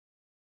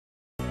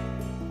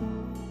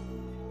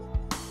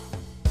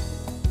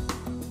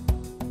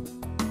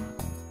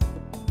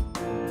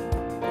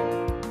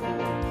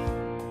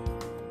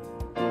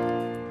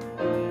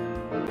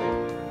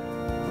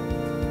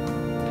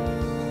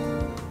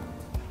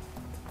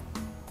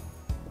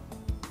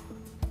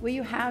Will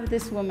you have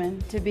this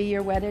woman to be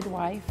your wedded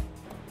wife?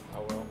 I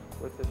will.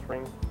 With this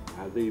ring,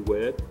 I thee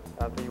wed,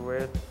 I thee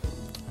wed,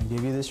 I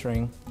give you this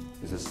ring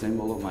is a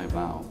symbol of my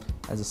vow.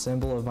 as a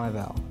symbol of my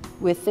vow.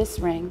 With this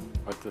ring,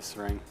 With this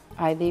ring,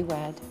 I thee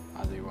wed.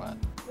 I thee wed.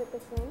 With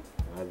this ring,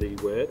 I thee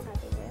wed, I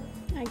do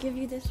this. I give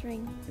you this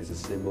ring Is a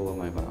symbol of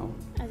my vow.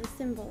 as a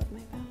symbol of my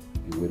vow,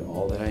 And with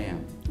all that I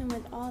am and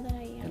with all that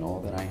I am, and all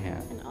that I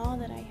have, and all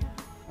that I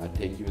have, I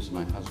take you as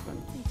my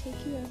husband. I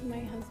take you as my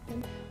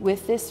husband.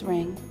 With this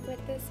ring,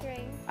 With this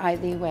ring, I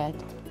thee wed.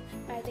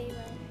 I thee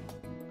wed.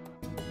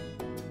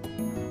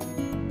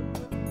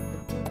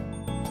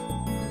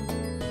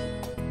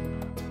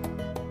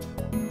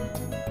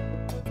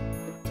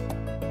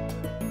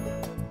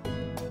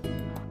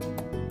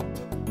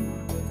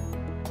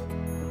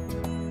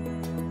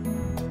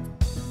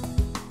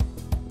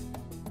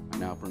 I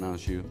now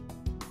pronounce you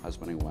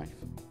husband and wife.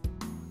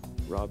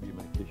 Rob, you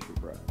may kiss your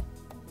bride.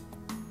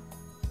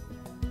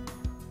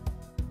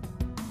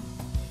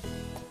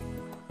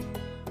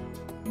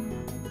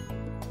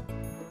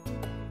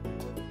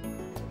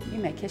 You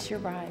may kiss your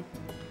bride.